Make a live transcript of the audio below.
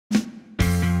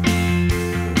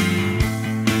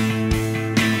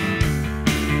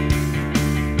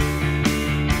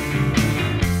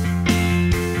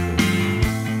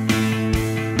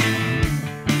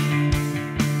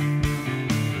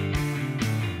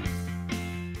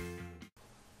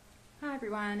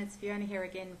everyone, it's Fiona here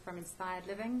again from Inspired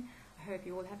Living. I hope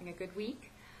you're all having a good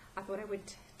week. I thought I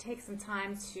would take some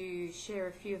time to share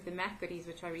a few of the MAC goodies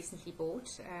which I recently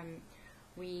bought.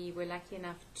 We were lucky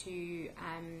enough to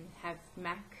have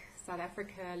MAC South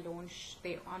Africa launch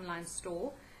their online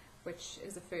store, which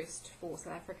is a first for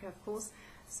South Africa, of course.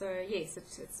 So yes,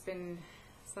 it's been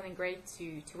something great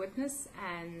to witness,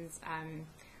 and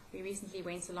we recently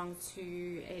went along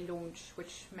to a launch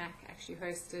which MAC actually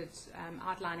hosted,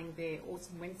 outlining their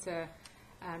autumn-winter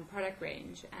product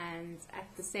range, and at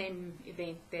the same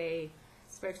event they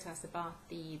spoke to us about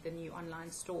the new online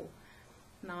store.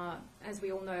 Now, as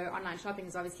we all know, online shopping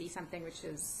is obviously something which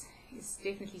is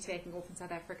definitely taking off in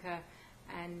South Africa,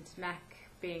 and MAC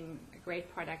being a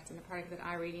great product and a product that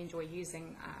I really enjoy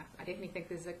using, I definitely think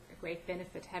there's a great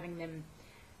benefit having them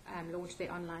launch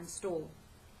their online store.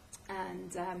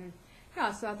 And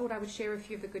yeah, so I thought I would share a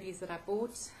few of the goodies that I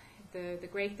bought. The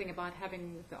great thing about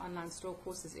having the online store, of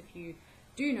course, is if you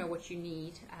do know what you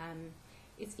need,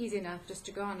 it's easy enough just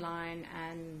to go online,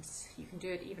 and you can do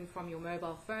it even from your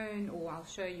mobile phone, or I'll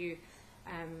show you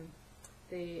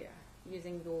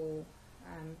using your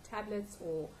tablets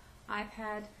or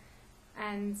iPad,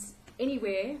 and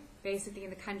anywhere basically in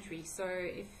the country. So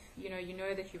if you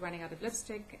know that you're running out of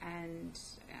lipstick, and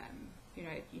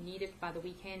if you need it by the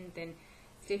weekend, then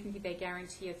definitely they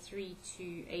guarantee a 3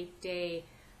 to 8 day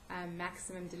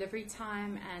maximum delivery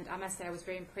time. And I must say I was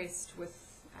very impressed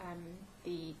with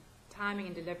the timing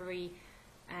and delivery,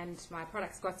 and my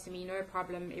products got to me no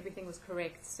problem, everything was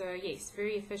correct. So yes,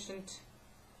 very efficient,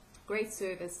 great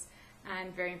service,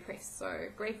 and very impressed. So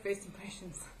great first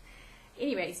impressions.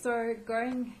 Anyway, so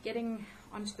getting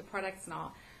onto the products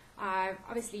now.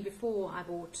 Obviously before I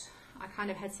bought, I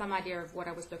kind of had some idea of what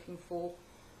I was looking for.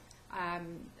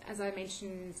 As I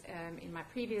mentioned in my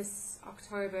previous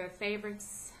October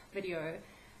favorites video,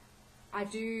 I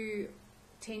do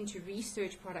tend to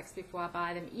research products before I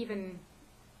buy them, even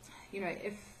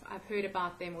if I've heard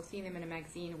about them or seen them in a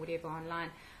magazine or whatever online.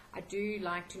 I do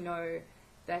like to know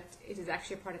that it is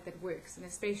actually a product that works, and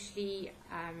especially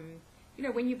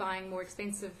when you're buying more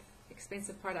expensive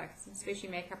products, especially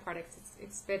makeup products,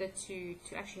 it's better to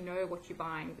actually know what you're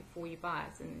buying before you buy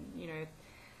it. And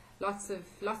lots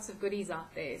of goodies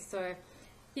out there. So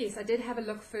yes, I did have a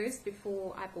look first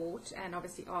before I bought, and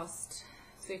obviously asked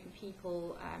certain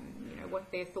people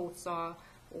what their thoughts are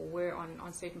or were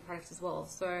on certain products as well.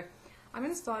 So I'm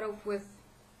going to start off with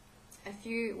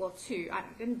two. I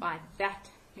didn't buy that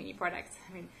many products.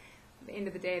 I mean, at the end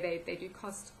of the day, they do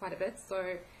cost quite a bit.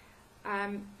 So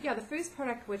yeah, the first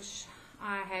product which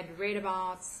I had read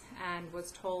about and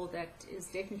was told that is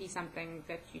definitely something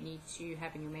that you need to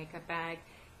have in your makeup bag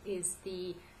is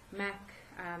the MAC,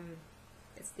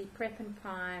 it's the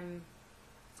Prep+Prime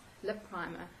lip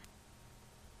primer.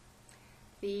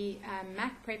 The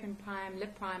MAC Prep+Prime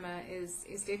lip primer is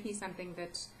definitely something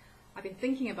that I've been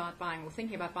thinking about buying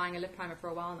a lip primer for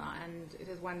a while now, and it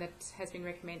is one that has been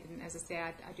recommended, and as I say,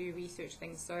 I do research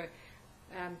things. So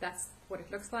that's what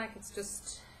it looks like. It's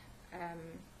just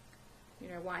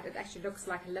white. It actually looks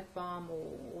like a lip balm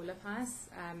or lip ice,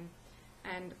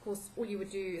 and of course all you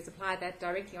would do is apply that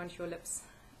directly onto your lips.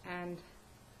 And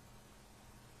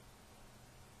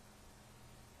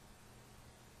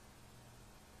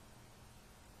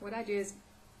what I do is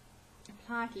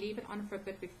apply it, leave it on for a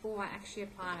bit before I actually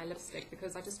apply my lipstick,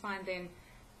 because I just find then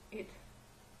it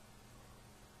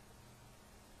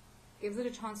gives it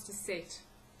a chance to set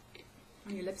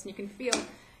on your lips, and you can feel,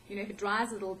 if it dries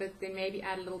a little bit, then maybe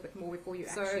add a little bit more before you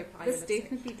actually apply your lipstick. This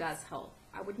definitely does help.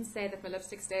 I wouldn't say that my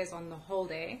lipstick stays on the whole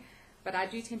day, but I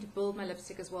do tend to build my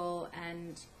lipstick as well,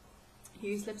 and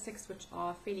use lipsticks which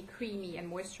are fairly creamy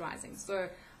and moisturizing. So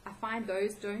I find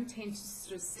those don't tend to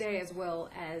sort of stay as well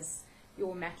as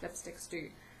your matte lipsticks do.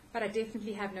 But I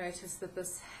definitely have noticed that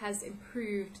this has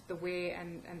improved the wear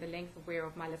and the length of wear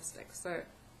of my lipstick. So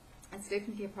it's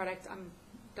definitely a product. I'm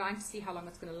dying to see how long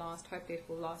it's going to last. Hopefully it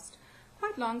will last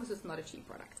quite long, because it's not a cheap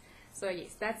product. So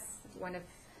yes, that's one of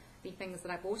the things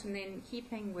that I bought. And then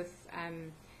keeping with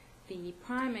the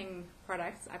priming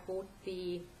products, I bought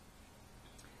the,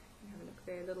 have a look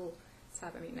there, little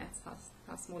tub. I mean, that's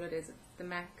how small it is. It's the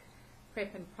MAC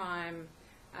Prep+Prime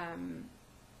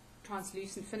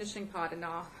translucent finishing powder.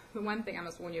 Now, the one thing I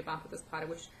must warn you about with this powder,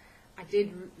 which I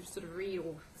did sort of read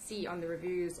or see on the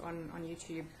reviews on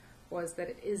YouTube, was that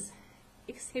it is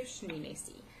exceptionally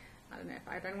messy.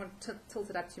 I don't want to tilt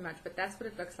it up too much, but that's what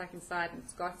it looks like inside, and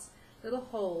it's got little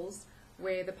holes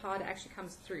where the powder actually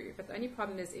comes through. But the only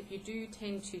problem is, if you do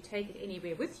tend to take it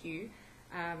anywhere with you,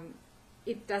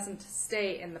 it doesn't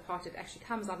stay in the pot. It actually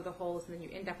comes out of the holes, and then you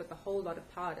end up with a whole lot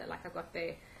of powder like I've got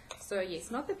there. So yes,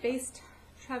 not the best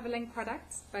traveling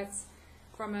product, but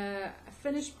from a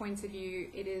finish point of view,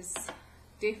 it is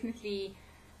definitely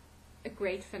a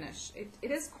great finish.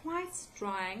 It is quite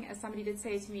drying, as somebody did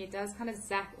say to me. It does kind of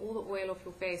zap all the oil off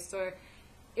your face. So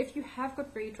if you have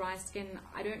got very dry skin,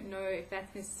 I don't know if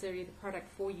that's necessarily the product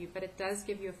for you, but it does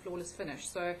give you a flawless finish.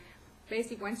 So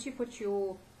basically, once you put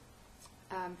your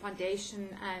foundation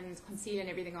and concealer and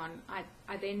everything on,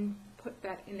 I then put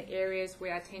that in the areas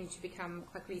where I tend to become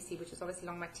quite greasy, which is obviously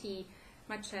along my T,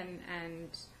 my chin, and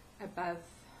above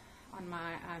on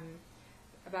my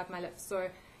above my lips. So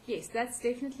yes, that's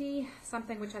definitely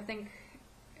something which I think,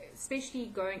 especially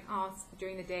going out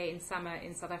during the day in summer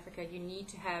in South Africa, you need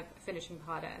to have a finishing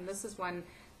powder, and this is one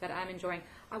that I'm enjoying.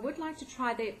 I would like to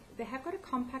try, they have got a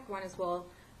compact one as well,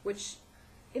 which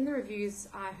in the reviews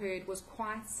I heard was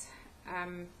quite,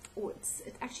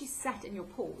 it actually sat in your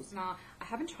pores. Now, I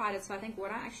haven't tried it, so I think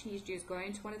what I actually need to do is go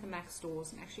into one of the MAC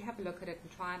stores and actually have a look at it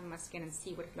and try it on my skin and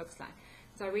see what it looks like.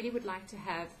 So I really would like to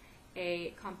have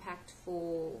a compact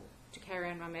to carry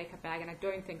in my makeup bag, and I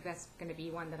don't think that's going to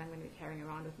be one that I'm going to be carrying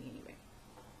around with me anyway.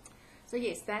 So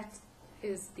yes, that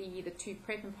is the two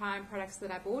Prep and Prime products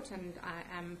that I bought, and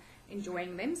I am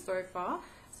enjoying them so far,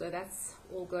 so that's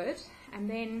all good. And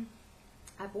then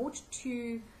I bought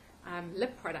two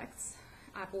lip products.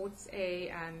 I bought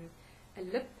a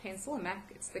lip pencil, a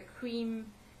MAC, it's the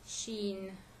Cream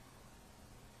Sheen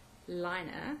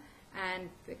Liner, and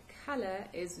the color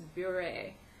is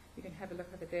Beurre. You can have a look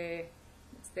over there.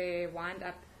 It's their wind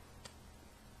up,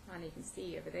 and you can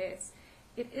see over there.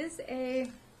 It is a, if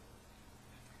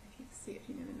you see it,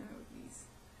 you never know with these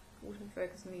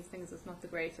autofocus on these things, it's not the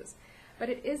greatest, but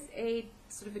it is a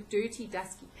sort of a dirty,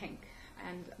 dusky pink.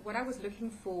 And what I was looking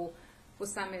for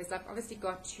summer is, I've obviously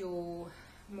got your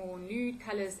more nude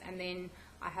colors, and then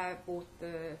I have bought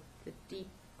the deep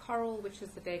coral, which is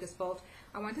the Vegas Vault.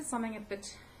 I wanted something a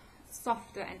bit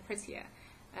softer and prettier,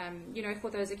 you know, for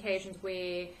those occasions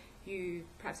where you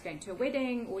perhaps going to a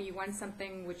wedding, or you want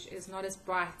something which is not as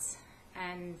bright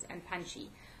and punchy.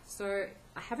 So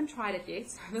I haven't tried it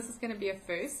yet, so this is going to be a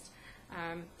first.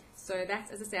 So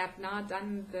that's, as I say, I've now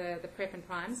done the Prep and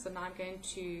Prime, so now I'm going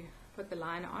to put the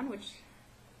liner on, which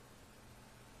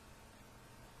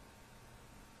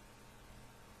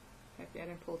hopefully I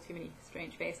don't pull too many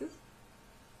strange faces.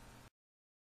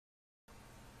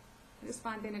 I just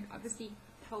find then it obviously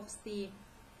helps the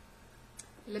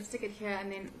lipstick adhere,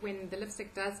 and then when the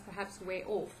lipstick does perhaps wear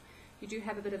off, you do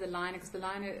have a bit of the liner, because the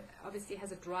liner obviously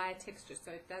has a drier texture,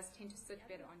 so it does tend to sit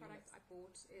better on your lips. I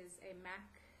bought is a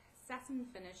MAC Satin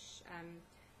Finish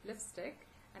lipstick,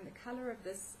 and the color of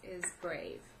this is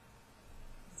Brave.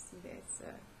 You see there, it's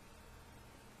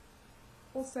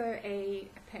also a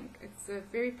pink. It's a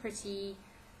very pretty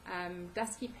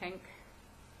dusky pink.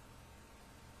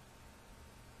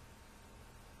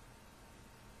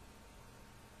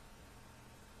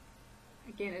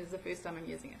 Again, it is the first time I'm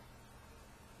using it.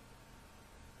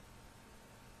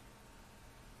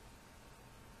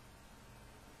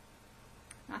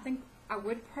 I think I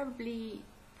would probably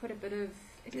put a bit of,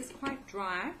 it is quite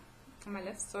dry on my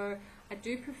lips, so I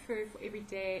do prefer for every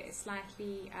day a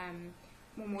slightly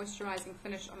more moisturizing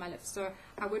finish on my lips. So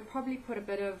I would probably put a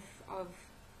bit of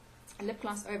a lip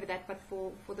gloss over that, but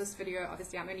for this video,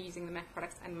 obviously I'm only using the MAC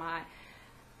products, and my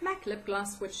MAC lip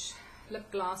gloss, which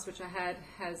I had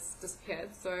has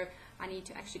disappeared, so I need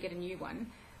to actually get a new one.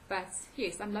 But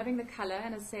yes, I'm loving the color,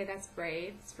 and as I say, that's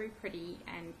Brave. It's very pretty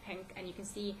and pink, and you can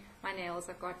see my nails.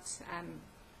 I've got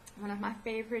one of my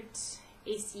favorite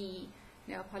Essie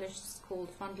nail polishes called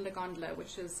Fond de la Gondola,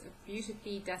 which is a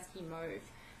beautifully dusky mauve,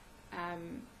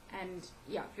 and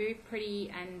yeah, very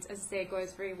pretty, and as I say, it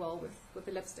goes very well with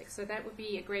the lipstick. So that would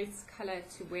be a great color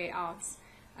to wear out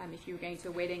if you were going to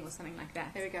a wedding or something like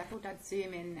that. There we go. I thought I'd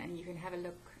zoom in and you can have a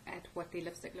look at what the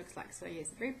lipstick looks like. So yes,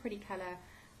 very pretty color.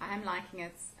 I am liking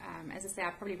it. As I say,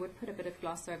 I probably would put a bit of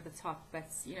gloss over the top,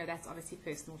 but you know, that's obviously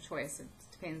personal choice. It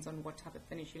depends on what type of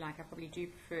finish you like. I probably do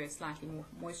prefer a slightly more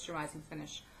moisturizing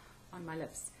finish on my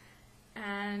lips.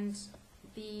 And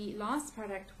the last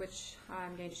product which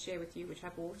I'm going to share with you, which I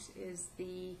bought, is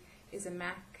a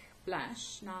MAC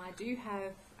blush. Now I do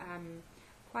have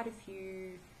quite a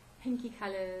few pinky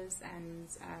colors and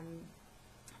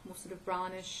more sort of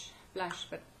brownish blush,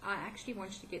 but I actually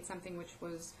wanted to get something which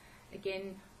was,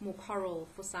 again, more coral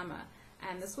for summer.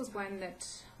 And this was one that,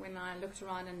 when I looked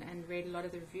around and read a lot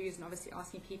of the reviews and obviously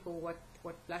asking people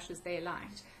what blushes they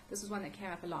liked, this was one that came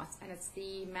up a lot. And it's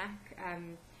the MAC,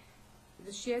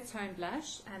 the Sheetone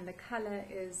blush, and the color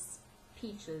is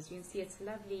Peaches. You can see it's a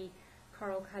lovely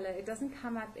coral color. It doesn't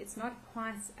come up, it's not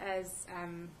quite as,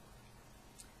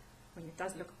 well, it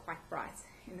does look quite bright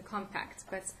in the compact,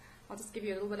 but I'll just give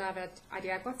you a little bit of an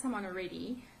idea. I've got some on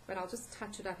already, but I'll just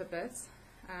touch it up a bit.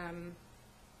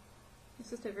 It's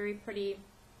just a very pretty,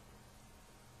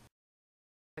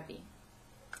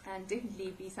 and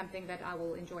definitely be something that I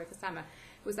will enjoy for summer.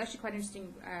 It was actually quite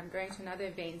interesting going to another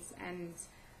event, and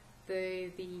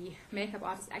the makeup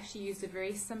artist actually used a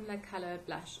very similar color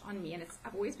blush on me, and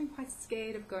I've always been quite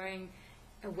scared of going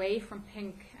away from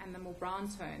pink and the more brown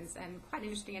tones, and quite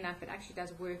interesting enough, it actually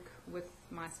does work with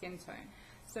my skin tone.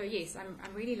 So yes, I'm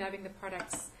really loving the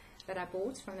products that I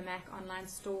bought from the MAC online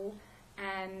store,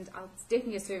 and it's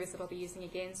definitely a service that I'll be using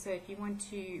again. So if you want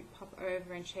to pop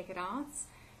over and check it out,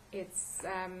 it's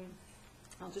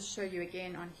I'll just show you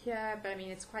again on here, but I mean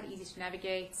it's quite easy to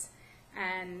navigate,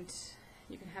 and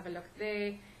you can have a look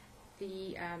there.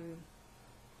 You can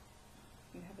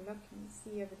have a look and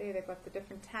see over there, they've got the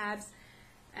different tabs,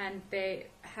 and they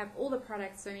have all the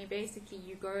products. So I mean basically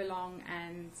you go along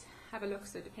and have a look.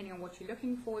 So depending on what you're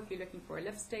looking for, if you're looking for a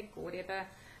lipstick or whatever,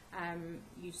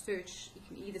 you can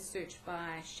either search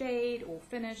by shade or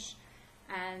finish,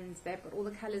 and they've got all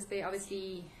the colors there.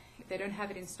 Obviously if they don't have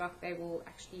it in stock, they will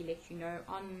actually let you know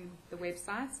on the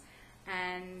website,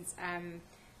 and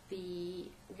the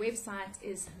website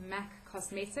is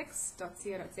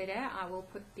maccosmetics.co.za. I will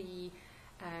put the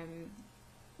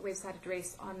website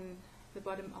address on the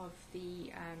bottom of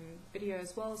the video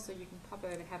as well, so you can pop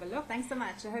over and have a look. Thanks so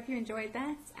much. I hope you enjoyed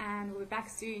that, and we'll be back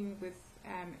soon with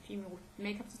a few more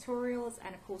makeup tutorials,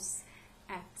 and of course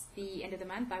at the end of the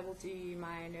month I will do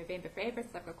my November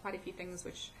favorites. I've got quite a few things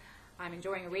which I'm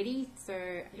enjoying already, so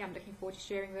yeah, I'm looking forward to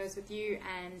sharing those with you.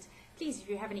 And please, if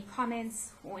you have any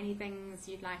comments or any things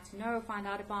you'd like to know or find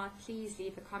out about, please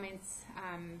leave the comments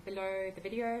below the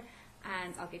video,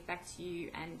 and I'll get back to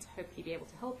you and hopefully be able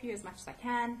to help you as much as I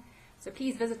can. So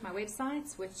please visit my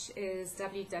website, which is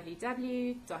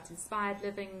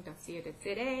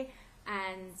www.inspiredliving.co.za,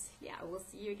 and yeah, we'll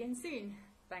see you again soon.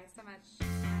 Thanks so much.